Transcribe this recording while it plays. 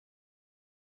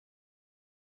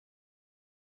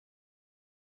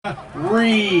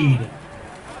Reed.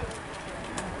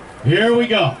 Here we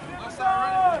go. Get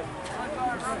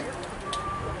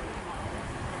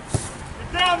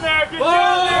down there, get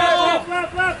down there! Left,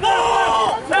 left, left! Let's go!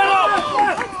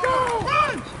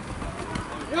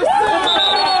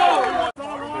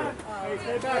 Yes,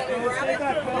 stay back, stay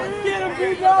back. Get him,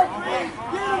 B-Dub!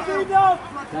 Get him, B-Dub!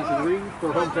 That's a ring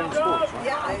for hometown sports, right?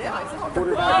 Yeah, I know.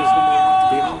 Quarterback is the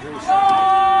DeAndre Smith.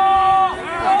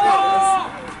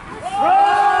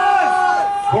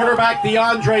 Quarterback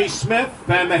DeAndre Smith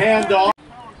and the handoff.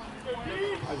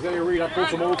 Isaiah Reed, I pulled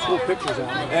some old school pictures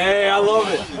out. Hey, I love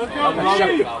it.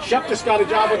 Shep just got a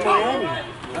job with Miami.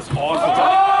 That's awesome.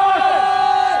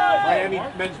 Miami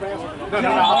men's basketball. No,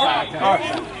 outside.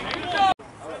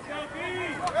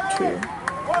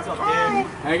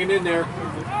 Hanging in there.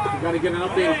 You got to get an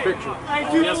updated picture. Hey,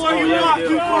 too far, you got,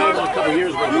 too far. A couple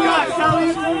years ago. You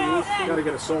got to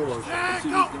get a solo.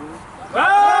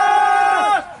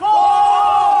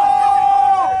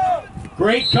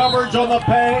 Great coverage on the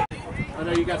pay. I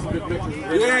know you got some good pictures.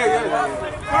 RJ,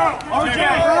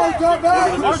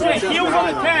 heel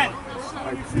on the 10.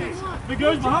 If it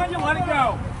goes behind you, let it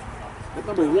go. That's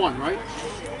number 1, right?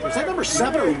 Is that number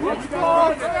 7 or 1?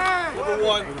 Number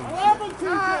 1.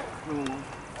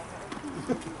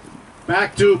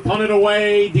 Back to punt it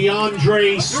away,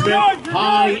 DeAndre Smith,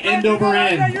 high end over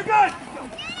end. You're good.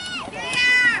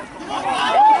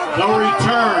 The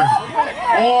return,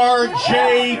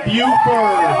 R.J.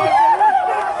 Buford.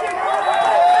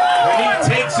 And he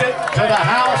takes it to the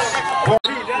house.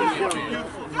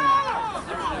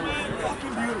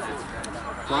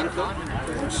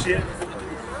 Shit.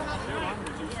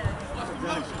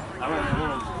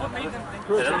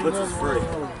 That puts us free.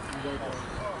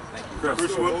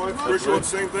 Chris, what,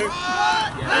 same thing?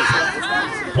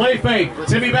 Play fake,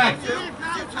 Timmy back.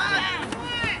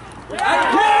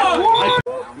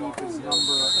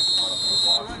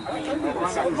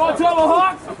 Come on,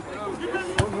 Tomahawks!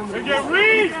 Get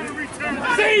Reed!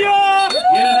 See ya!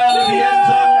 In and out of the end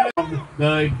zone.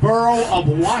 The borough of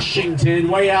Washington,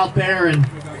 way out there. And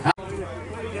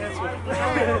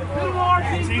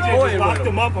TJ just locked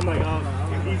him up. I'm like, oh.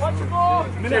 Is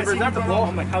that the ball?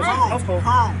 I'm like, how's cold?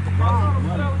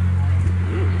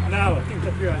 No, I think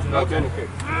that's your eyes. Okay.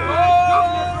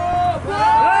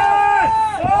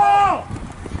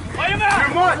 Play him out!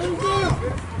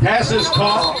 pass is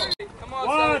caught. Come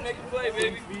on, make a play,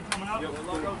 baby.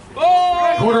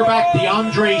 Quarterback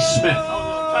DeAndre Smith.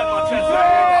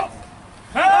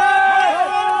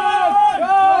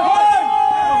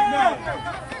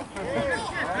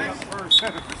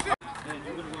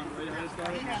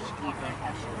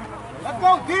 Let's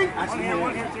go, Keith!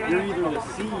 You're either the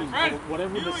seam or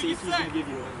whatever the safety's going to give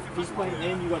you. If he's playing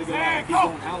in, you got to go out. If he's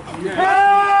going out, you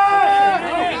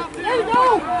There you go!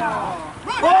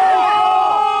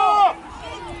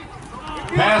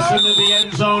 Pass into the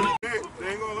end zone. They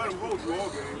ain't gonna let him hold you all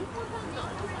game.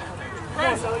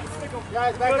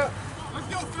 Guys, back up. Let's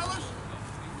go, fellas.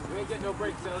 We ain't getting no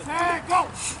breaks, Sally. Hey, go!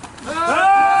 Run!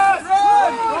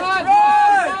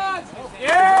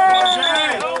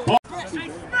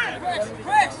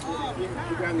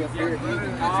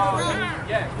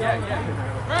 Yeah!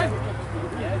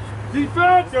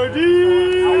 Defense! Go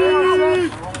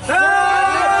deep!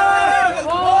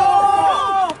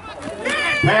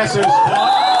 Pass is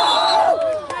caught.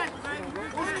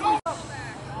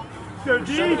 Go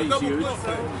deep!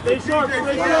 Stay sharp,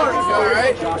 stay sharp! All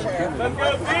right. Let's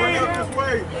go deep! This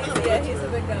way. Yeah, he's a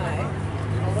big guy.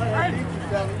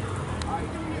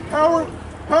 Power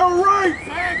right.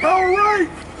 Power right.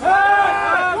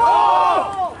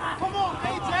 Come on,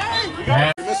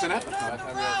 AJ! You're missing epic.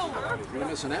 You're going to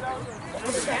miss an epic.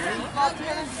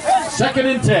 2nd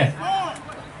and 10.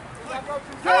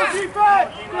 Go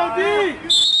defense! Go deep!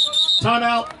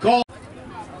 Timeout call.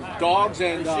 Dogs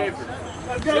and Schaefer.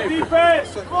 Let's go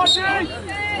defense! Come on, D!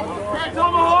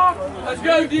 Tomahawk! Let's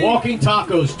go deep! Walking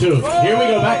tacos too. Here we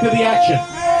go. Back to the action.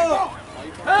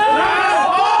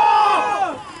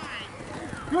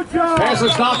 Good job! Pass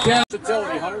is knocked down.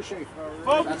 Versatility, Hunter Schaefer.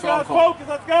 Focus, guys, focus,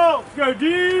 let's go! Let's go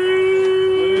deep!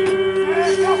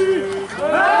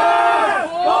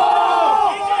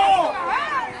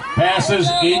 Passes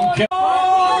in.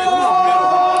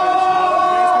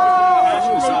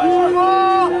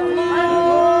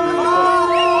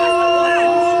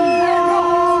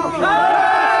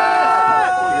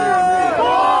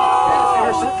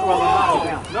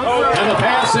 And the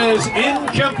pass is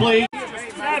incomplete.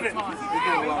 7.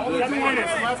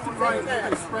 Left and right,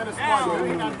 they spread us wide. What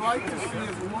I'd like to see is a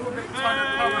little bit tighter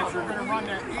coverage. You're going to run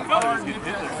that 8 hard and hit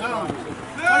that zone.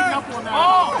 Tighten up on that.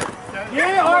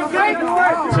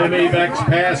 Timmy Beck's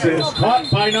pass is caught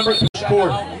by number 3.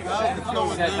 Sport.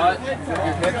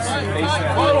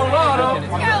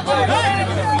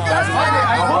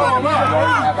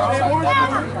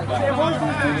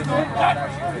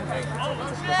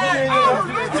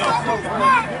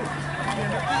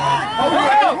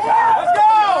 Let's go!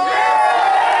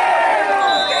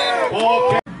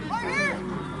 Okay.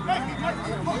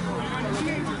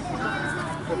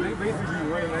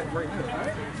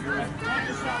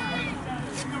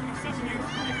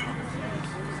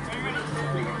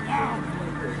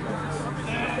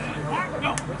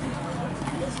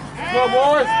 Go,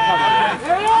 boys!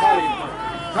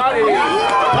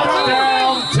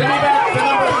 Touchdown, Timmy Beck to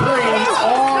number 3,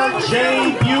 R.J.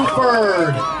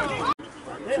 Buford.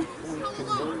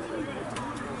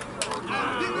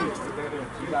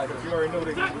 You already know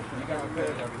they got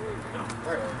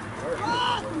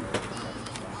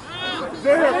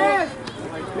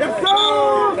Yes,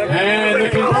 sir! And the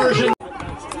conversion.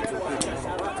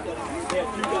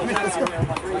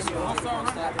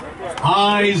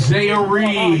 Isaiah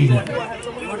Reed.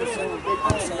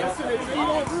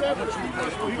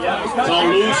 It's a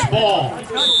loose ball.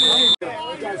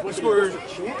 What score is it?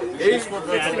 Yeah,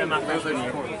 that's been my first year.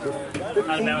 I've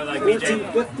been with like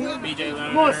BJ Lerner.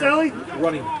 Come on, Sally.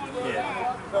 Running.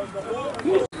 Yeah.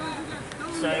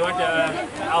 So he went to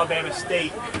Alabama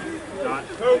State. Not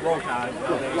Roll Tide,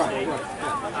 Alabama State.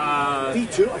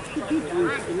 D2, I think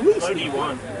D3 at least. Low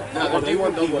D1. No,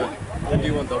 D1 double.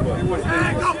 D1 double.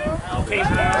 Came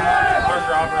from arm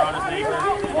dropper on his neighbor.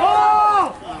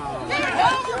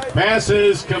 Pass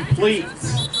is complete.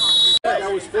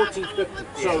 That was 14-50.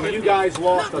 So you guys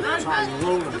lost a time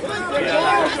running.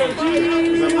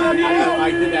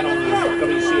 I did that on the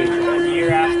WCH. The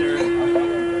year after.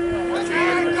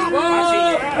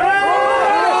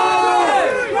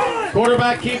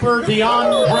 Quarterback keeper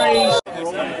DeAndre.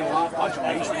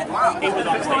 He was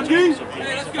on state.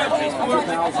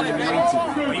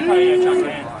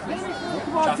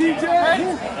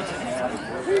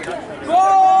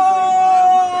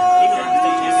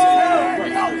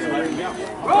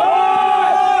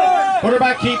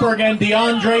 Quarterback keeper again,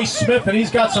 DeAndre Smith, and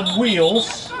he's got some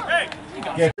wheels.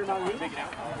 Yeah.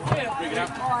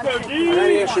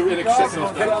 He actually accepted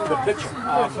the pitch.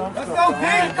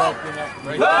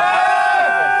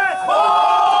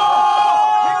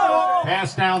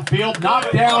 Pass downfield,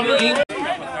 knocked down.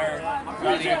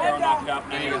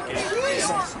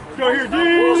 Go here, D.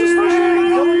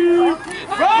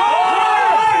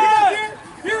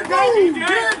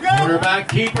 Quarterback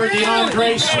keeper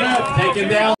DeAndre Smith taken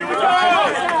down.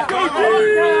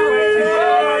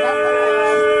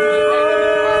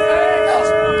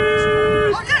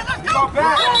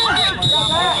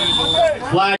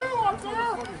 Flag.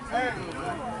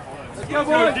 Let's go,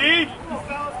 boy. D.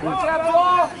 Watch that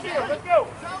ball. Let's go.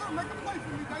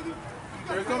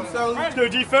 Here comes Sally. Let's go,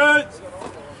 defense.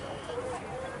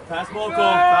 Pass ball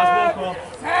call. Pass ball call.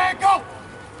 Hey, go!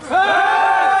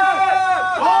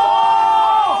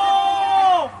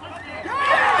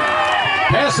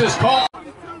 Pass is caught. They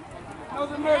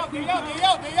up. We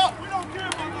don't care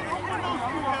about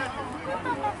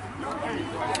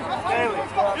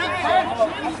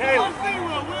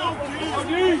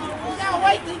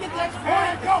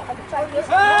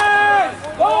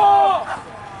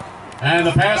And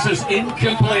the pass is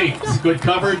incomplete. Good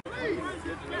coverage.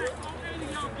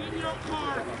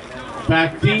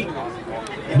 Back deep.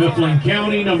 Mifflin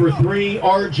County, number 3,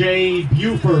 R.J.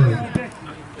 Buford.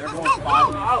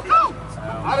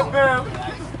 Out of bounds.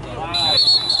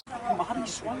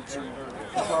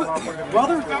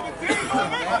 Brother?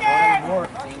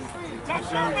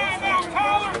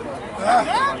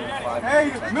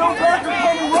 Hey, Milberg is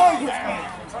on the run.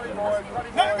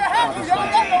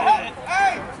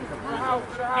 Hey!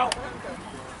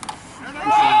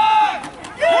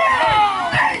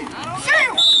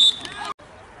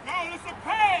 No, it's a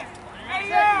pass. Hey,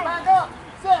 Back up.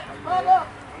 Sit. Back up.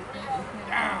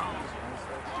 Down.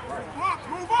 Block.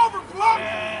 Move over. Block.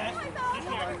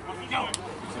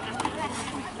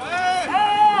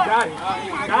 Got it.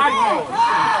 Got it.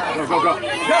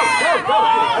 Go.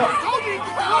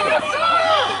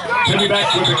 Timmy back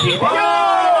with the keeper.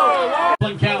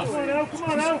 Mifflin County. come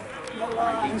on out.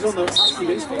 He's on the hockey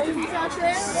baseball team.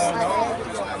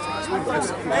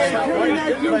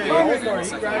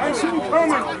 I see him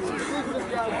coming.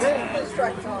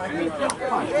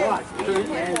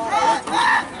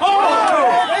 Oh!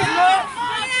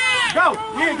 Go.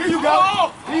 Yeah, there you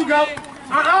go. There you go.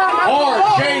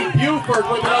 R.J. Buford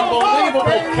with an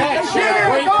unbelievable catch and a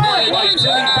great play by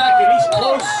Timmy Beckett. He's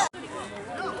close.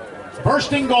 First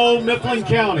and goal, Mifflin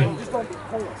County.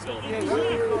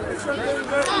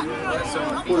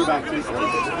 Quarterback.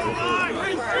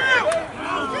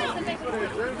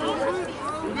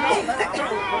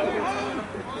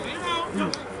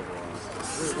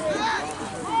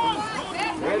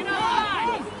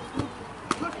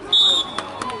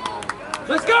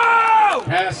 Let's go!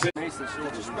 Pass it. Look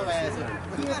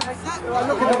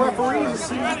at the referee and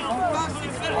see.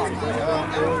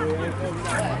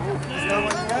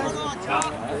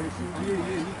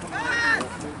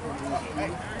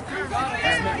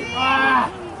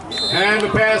 And the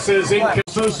pass is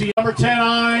inconsistent. Number 10,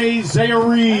 Isaiah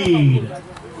Reed.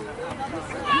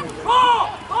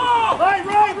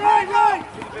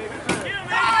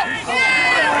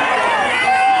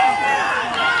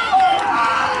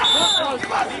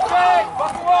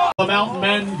 Right! The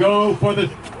Mountainmen go for the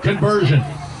conversion.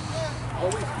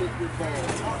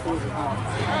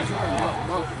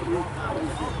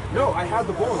 No, I had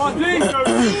the ball. On D!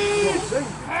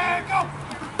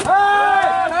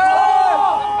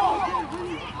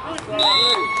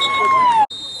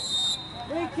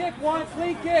 Clean kick, one,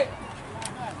 clean kick.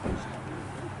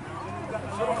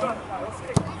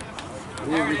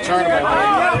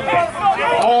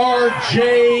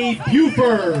 R.J.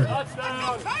 Buford.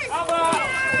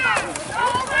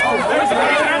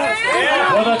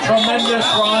 What a tremendous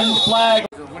run, flag.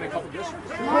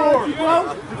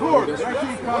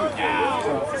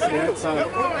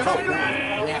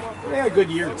 They had a good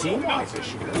year team-wise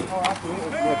this year.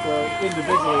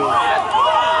 Individually.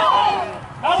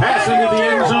 Pass into the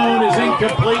end zone is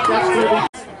incomplete. That's going to be.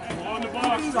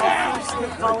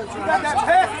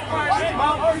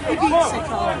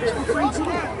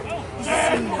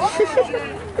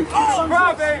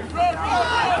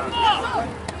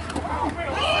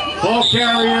 Ball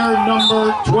carrier number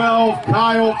 12,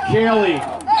 Kyle Cayley.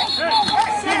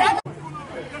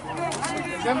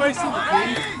 Does anybody see the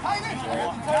key?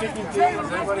 Kicking team.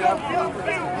 Does anybody have a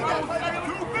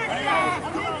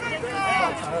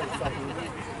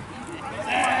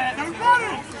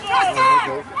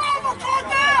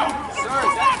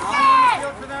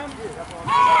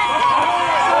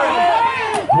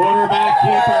Quarterback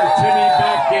keeper Timmy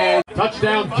Beckett.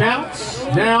 Touchdown counts.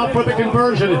 Now for the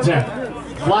conversion attempt.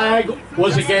 Flag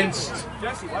was against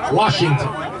Washington.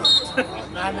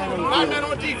 9 men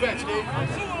on defense, Dave.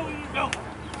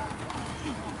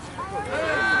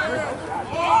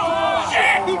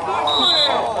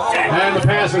 And the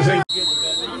pass is in.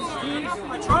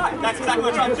 I tried. That's exactly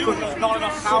what I tried to do. There's not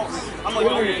enough house. I'm like,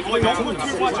 don't put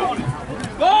too much on it.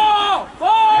 Ball!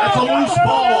 That's a loose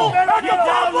ball. That's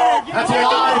a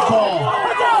live ball.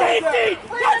 That's a safety!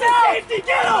 That's a safety!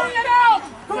 Get him! Get out!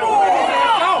 Come on!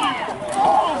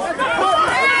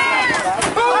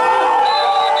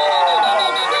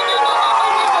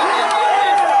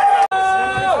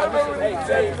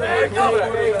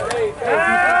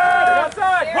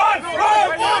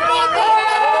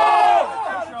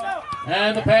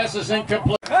 And the pass is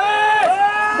incomplete.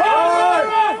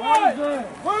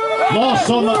 Loss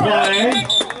on the play.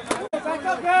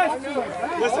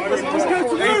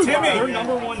 Hey, Timmy. Their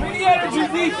number one is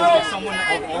someone of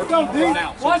our team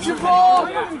now. Watch your ball!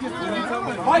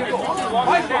 Michael!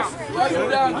 Michael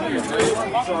down here.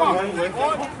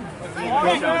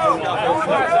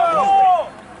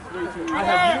 I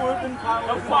have you open,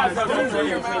 Kyle.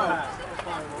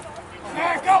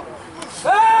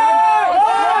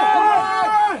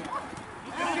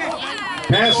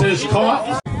 Pass is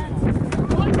caught.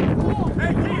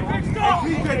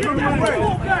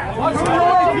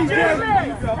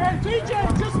 TJ,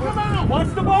 just come out! Watch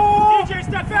the ball! TJ,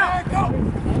 step out! Go!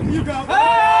 You go!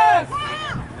 Pass!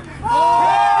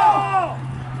 Oh!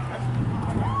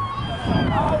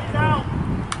 Down!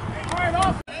 Right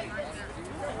off!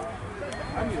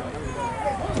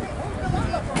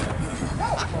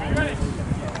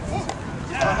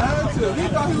 He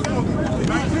thought he was going to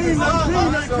 19.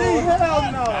 Hell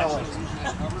no.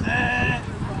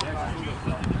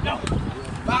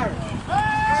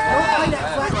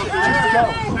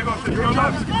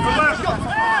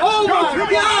 Oh my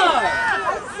God!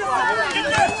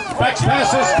 Beck's pass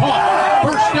is caught.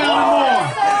 First down and more.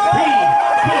 He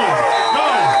go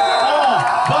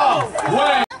all the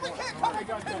way.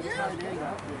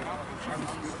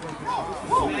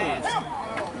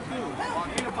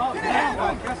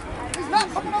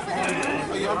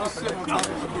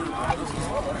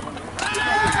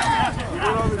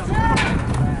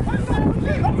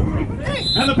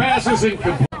 And the pass is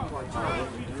incomplete. I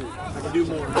can do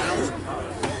more.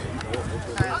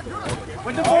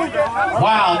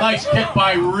 Wow, nice kick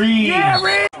by Reed. You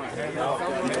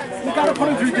got to put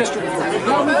him through district.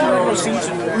 Government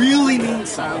season really means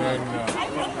something.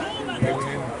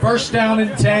 First down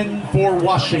and 10 for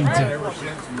Washington.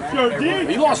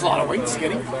 He lost a lot of weight,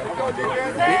 Skinny. In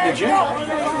the gym.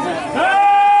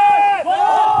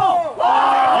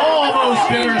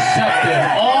 Almost intercepted.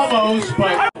 Almost,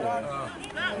 but...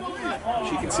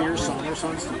 She can see her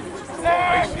son's too.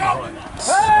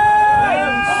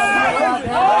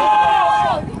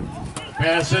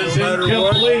 Passes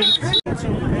incomplete.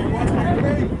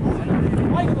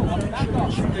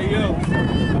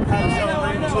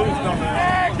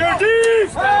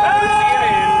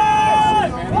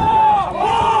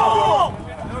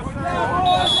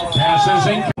 Passes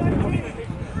incomplete.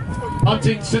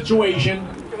 Punting situation.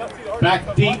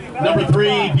 Back deep, number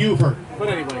 3, Buford. But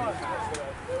anyway,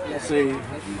 we'll see.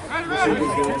 We'll see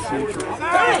who's good in the future.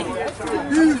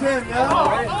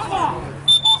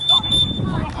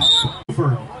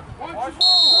 Buford.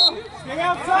 Stay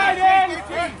outside, Ed!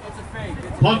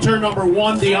 Punter number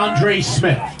 1, DeAndre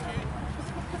Smith.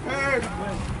 Here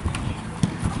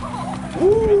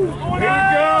we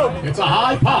go! It's a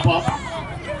high pop-up.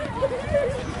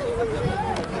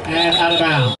 And out of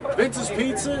bounds. Vince's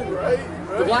Pizza,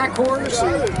 the Black Horse,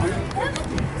 and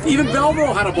even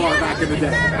Belleville had a bar back in the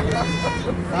day.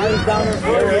 I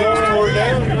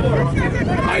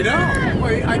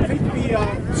know. I think the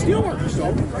Steelworkers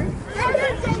sold it, right?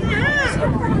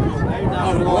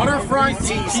 Waterfront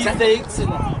Cheesesteaks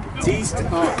and Teas.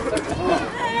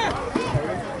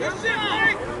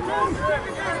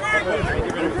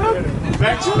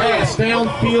 Beck's pass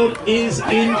downfield is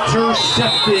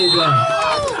intercepted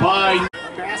by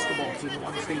basketball team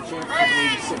won the state championship in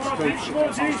 '86. Coach, I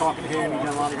was talking to him. He got a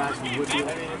lot of guys from Woodville.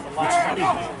 It's funny. I know.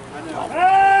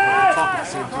 We're talking at the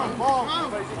same time.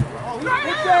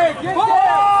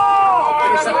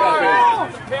 Intercept that ball.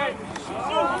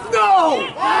 No!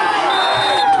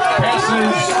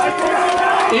 passes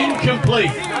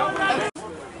incomplete.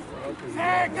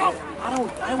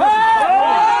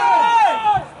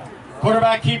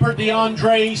 Quarterback keeper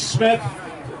DeAndre Smith.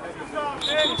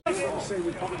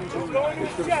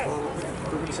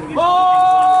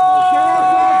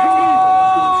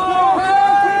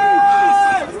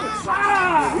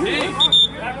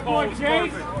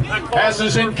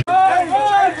 Passes in.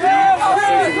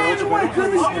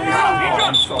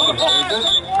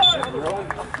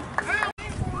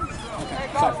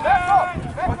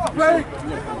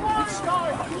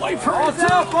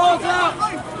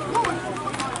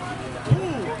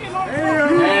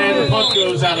 And the punt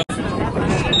goes out of.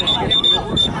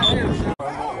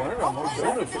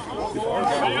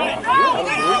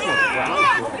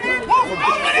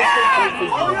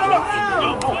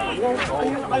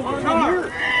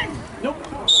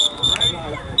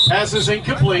 Pass is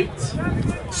incomplete.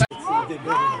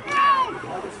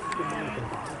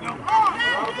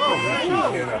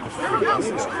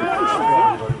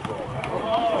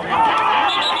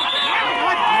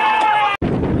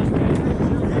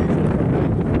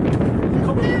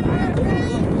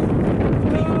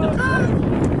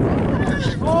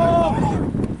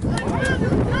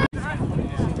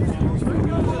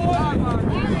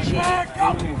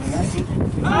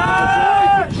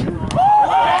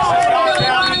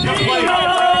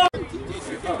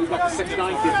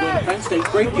 State,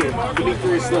 great game.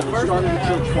 Demetrius Little started at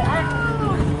Church Farm.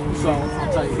 So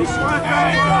I'll tell you, this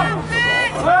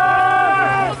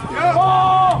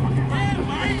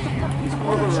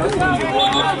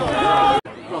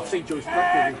well, St. Joe's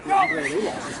Prep, they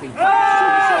lost the state.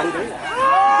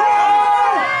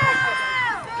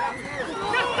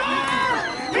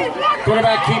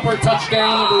 Quarterback keeper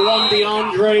touchdown number 1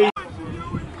 DeAndre.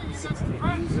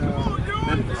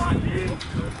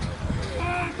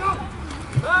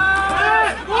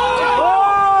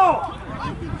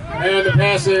 And the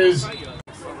pass is.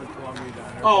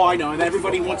 Oh, I know, and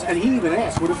everybody wants, and he even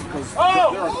asked, what if, because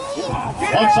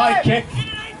Onside kick.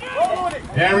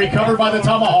 And recovered by the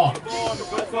Tomahawks.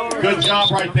 Good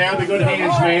job right there. The good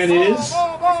hands man is.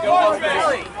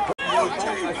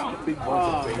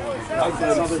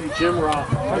 Jim Rock.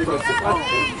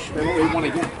 They won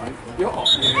again, right?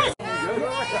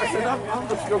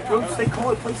 They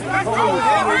call it State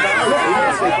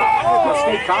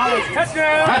College.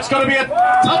 That's going to be a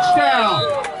touchdown.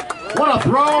 What a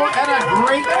throw and a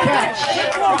great catch.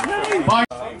 By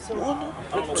 1, 2,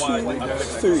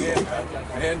 3.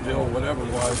 Anvil, whatever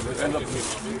it was, it ended up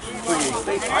with 3.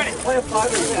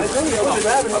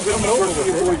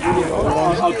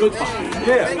 A good fight.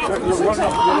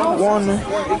 Yeah. 1,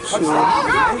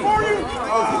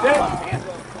 2.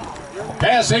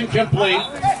 pass incomplete.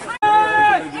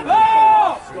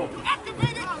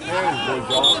 Let's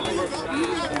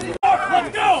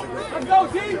go! Let's go,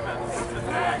 team!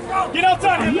 Get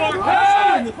outside here, Lord!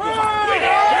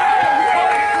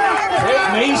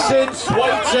 Mason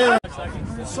Schweitzer.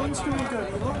 The sun's doing good.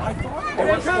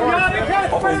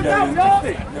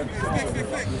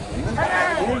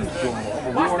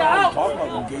 Watch the out!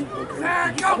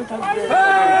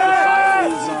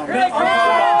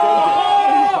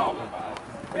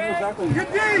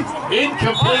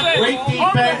 Incomplete, great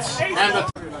defense, and the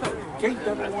Kate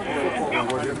never won a football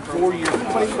award in 4 years.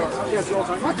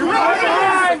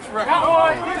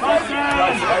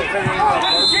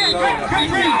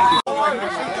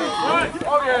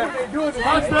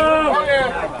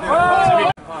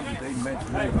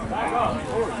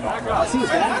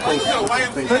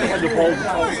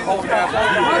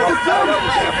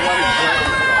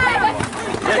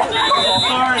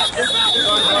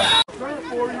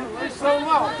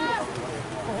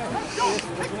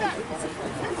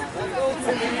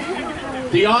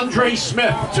 DeAndre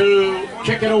Smith to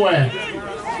kick it away.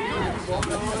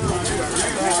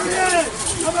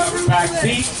 Back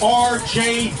deep,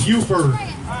 R.J. Buford.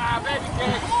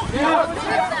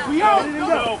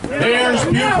 There's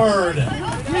Buford.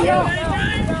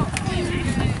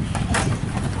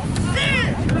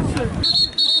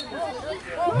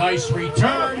 Nice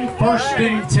return, 1st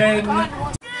and 10.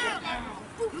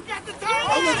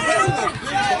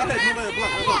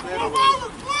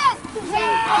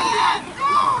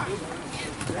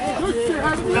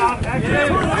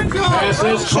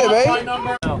 Passes caught by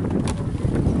number.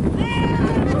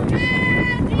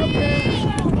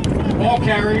 Ball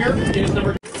carrier is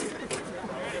number.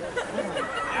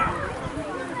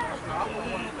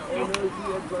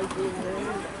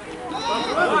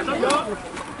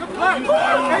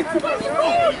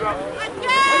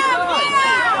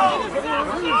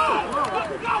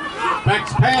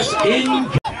 Back's pass in.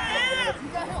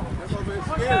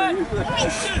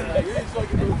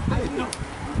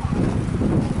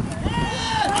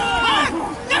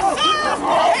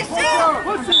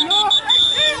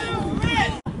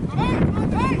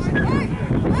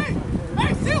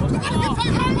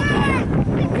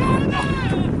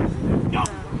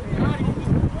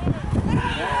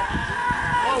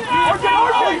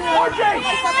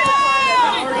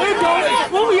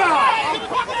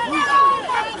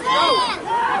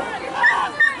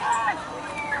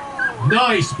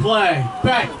 Nice play.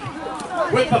 Beck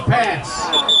with the pass.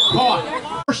 Caught.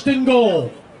 1st and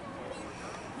goal.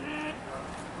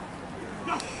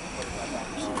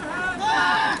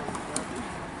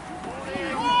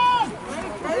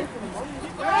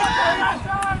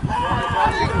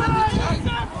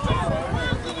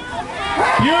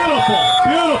 Beautiful,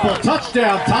 beautiful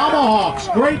touchdown, Tomahawks.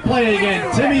 Great play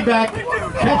again. Timmy Beck,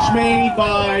 catch made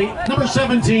by number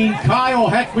 17, Kyle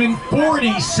Heckman,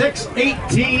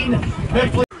 46-18.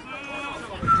 Mifflin.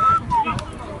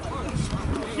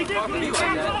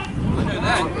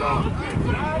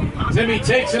 Timmy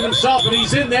takes it himself, and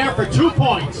he's in there for 2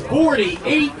 points,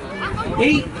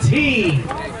 48-18.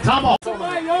 Tomahawks.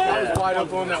 Wide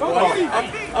up on that wall.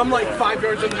 I'm like 5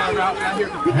 yards into my route.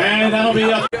 And that'll be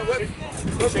up.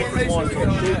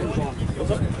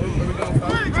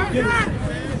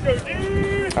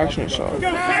 Action shot.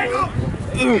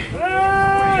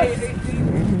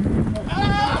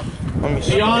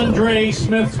 DeAndre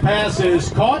Smith's pass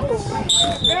is caught.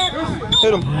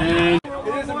 Hit him. And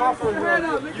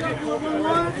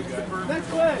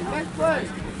Next play.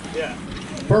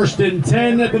 1st and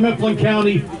 10 at the Mifflin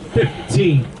County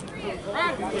 15.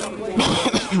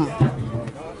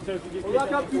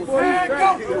 Look up before you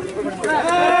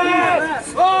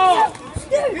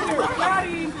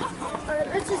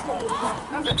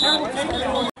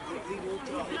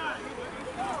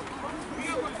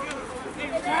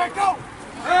Go!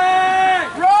 Hey!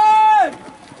 Run!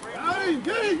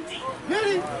 Get him!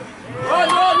 Run!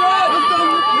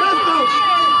 Let's go!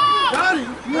 Got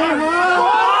him!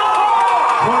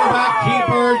 Quarterback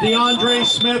keeper DeAndre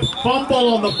Smith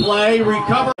fumble on the play,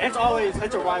 recover. It's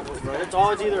a rivalry, bro. It's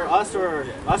always either us or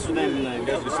them in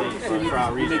the state for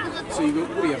our region. So you go,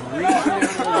 what do you have, a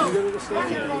region now? You go to the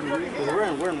state?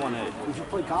 Yeah, we're in 1A. Did you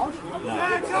play college? No.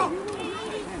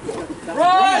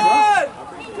 Run!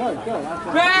 Good.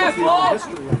 Pass, ball!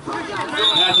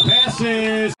 Now the pass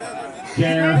is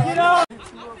Care.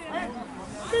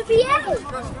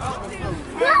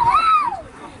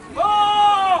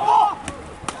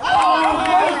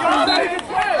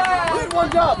 One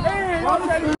job.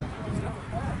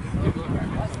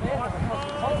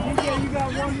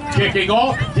 Kicking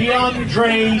off,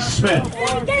 DeAndre Smith.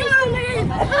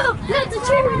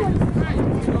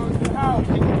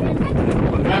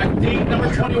 Back deep,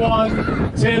 number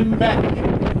 21, Tim Beck.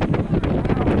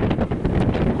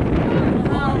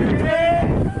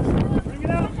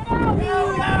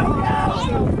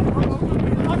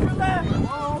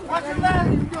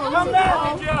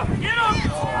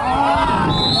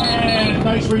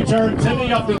 return.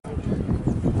 Timmy up the.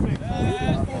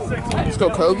 Let's go,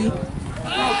 Kobe.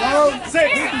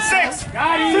 Six.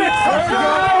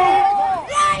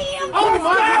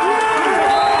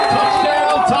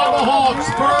 Touchdown, Tomahawks.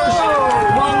 First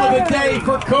run of the day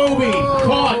for Kobe.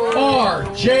 Caught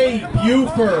R.J.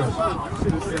 Buford.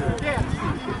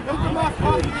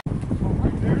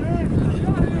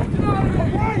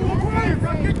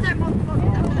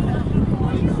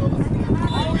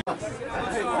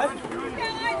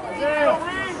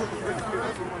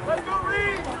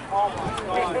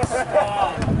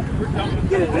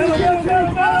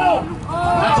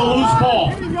 That's a loose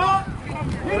ball.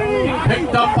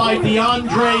 Picked up by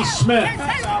DeAndre Smith.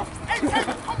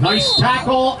 Nice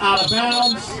tackle, out of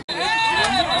bounds.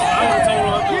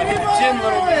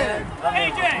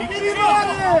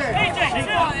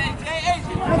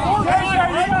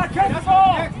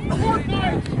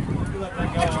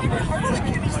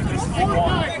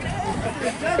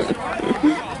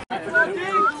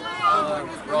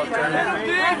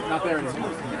 Not there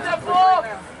anymore.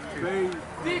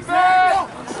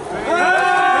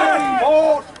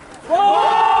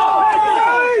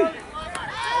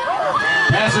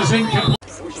 Pass is incomplete.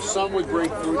 Wish the sun would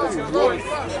break through this and wood.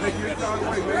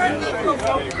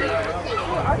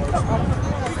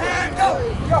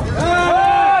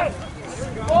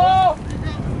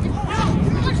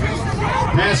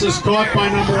 Pass is caught by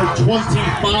number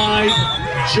 25,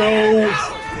 Joe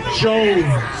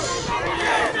Jones.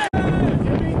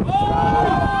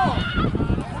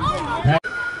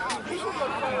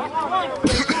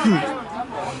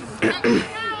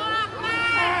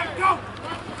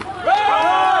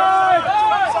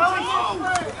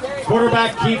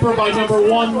 Quarterback keeper by number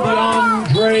 1,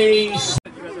 DeAndre.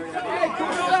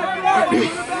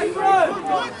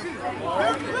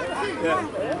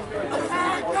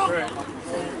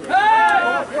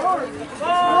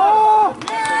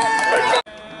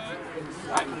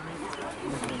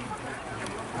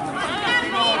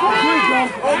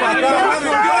 Oh my God!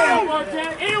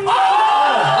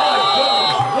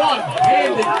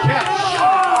 One-handed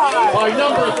catch by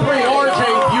number 3, R.J.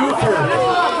 Buford.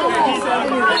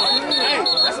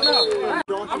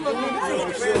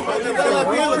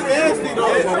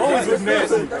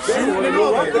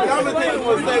 The commentator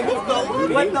was saying, "What the?"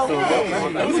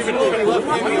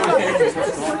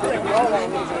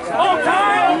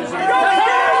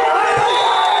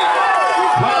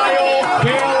 Kyle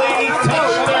Kelly,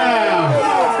 touchdown.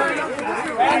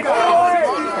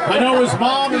 I know his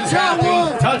mom is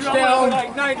happy. Touchdown.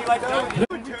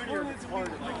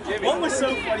 What was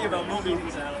so funny about moving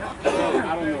these out? I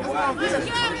don't know why.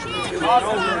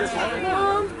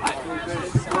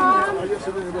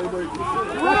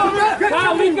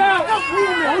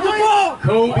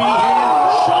 Kobe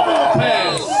hand shovel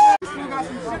pass.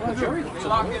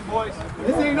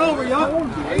 This ain't over, y'all.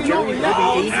 Ain't over yet.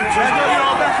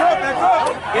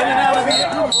 In and out of here.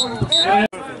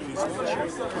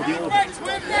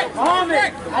 Arm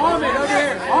it, over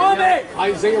here. Arm it.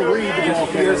 Isaiah Reed, the ball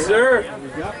carrier. Yes, sir.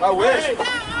 I wish.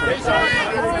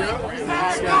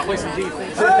 Play some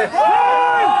defense.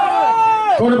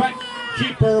 Quarterback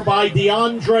keeper by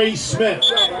DeAndre Smith.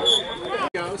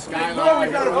 We got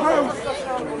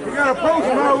a post,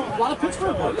 bro. A lot of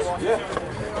Pittsburgh players.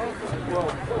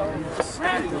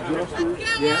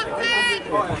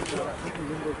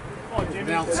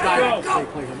 Now Sky.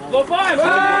 Low five.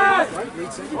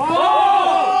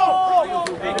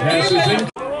 Pass is in.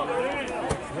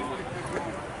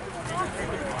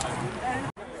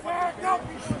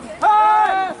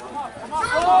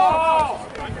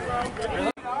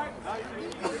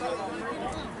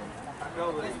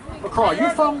 McCraw, you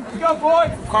from? Go, boy.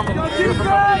 You're from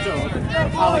Allegheny.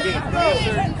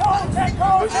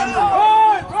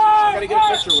 Gotta get a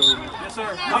picture with him. Yes, sir.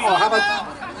 Oh, how about a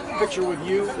picture with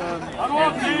you and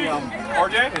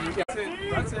RJ?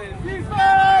 That's it.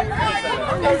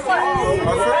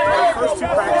 Our first two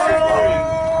practices were in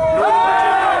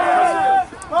Northern Virginia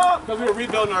because we were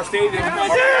rebuilding our stadium.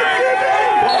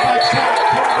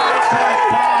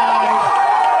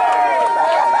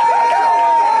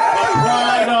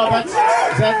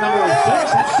 Is that number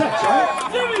 6? That's 6, right?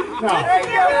 No.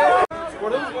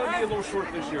 Well, those going to be a little short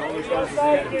this year. All those guys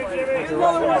are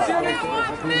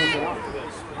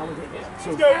Let's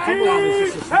go,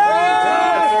 Keith.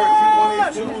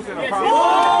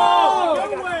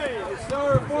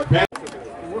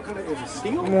 What kind of is it?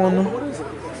 Steel? What is it?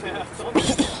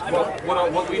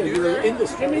 What we do there?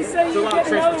 Industry. There's a lot of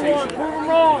transportation.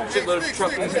 Shitload of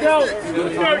trucking. Let's go,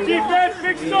 defense,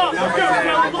 fix it up. Let's go,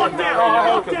 lock down.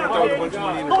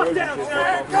 Lock down,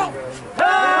 sir. Go.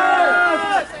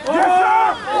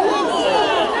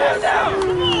 Yes, sir.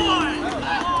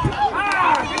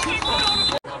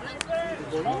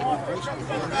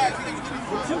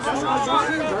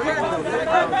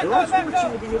 Charles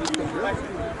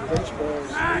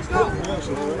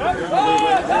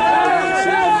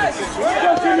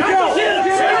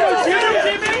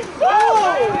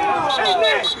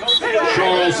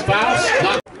Faust.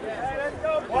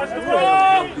 Watch the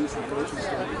ball!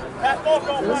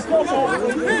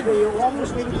 They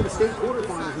almost made it to the state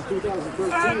quarterfinals in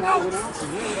 2013. I was announcing.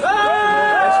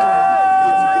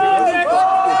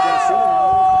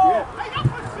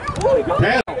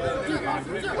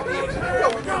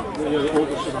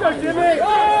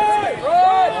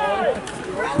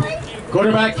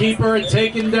 Quarterback keeper and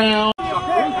taken down.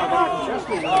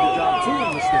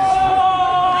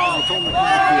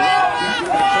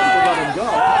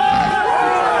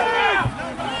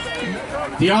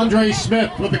 DeAndre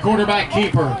Smith with the quarterback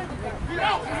keeper.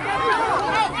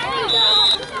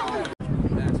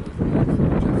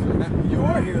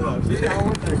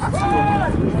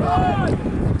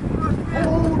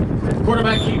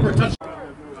 Quarterback keeper touch.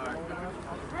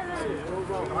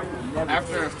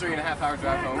 After a 3.5-hour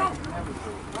drive home.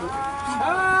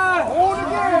 Hold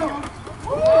again!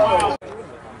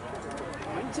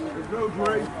 Go,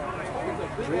 Dre.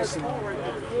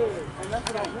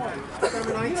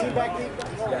 Number 19 back deep.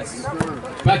 Yes.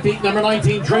 Back deep, number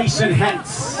 19, Drayson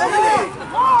Hentz.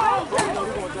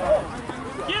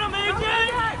 Get him, AJ!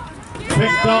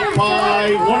 Picked up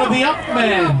by one of the up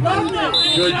men.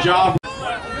 Good job.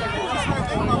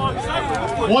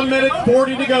 1 minute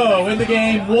 40 to go in the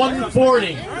game.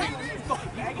 140.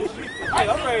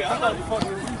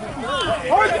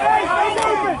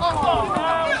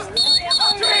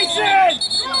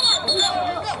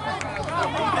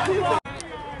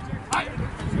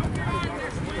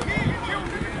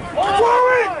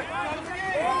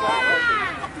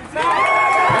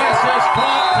 Passes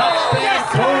caught, touchdown,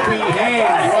 Kobe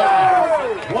Haynes.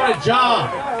 Wow, what a job.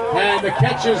 And the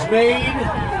catch is made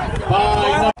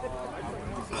by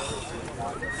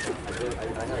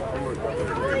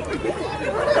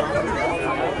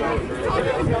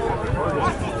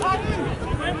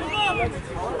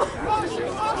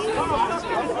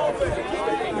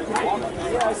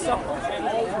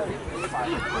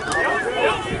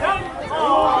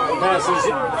passes.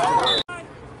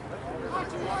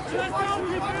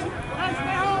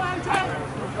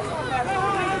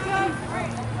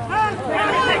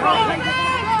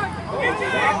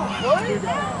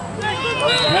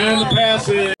 And the pass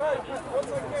is.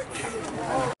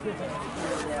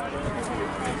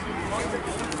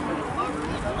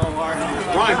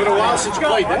 Ryan, been a while since you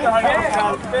played that.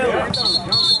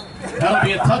 That'll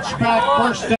be a touchback.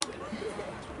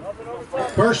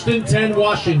 First and 10,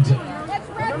 Washington. Let's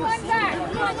run one back.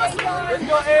 Come on, let's go. Let's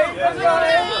go, Abe. Let's go,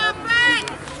 Abe.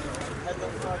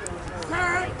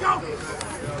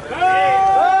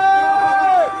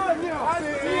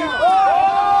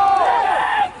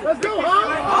 Let's go,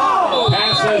 huh?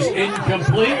 Passes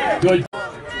incomplete. Good.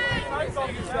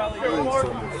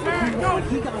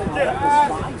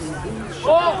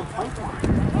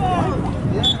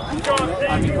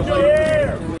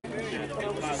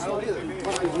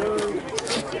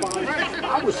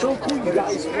 I was so cool, you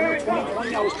guys.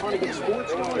 2020, I was trying to get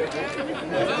sports going.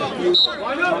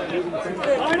 Line up.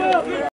 Line up.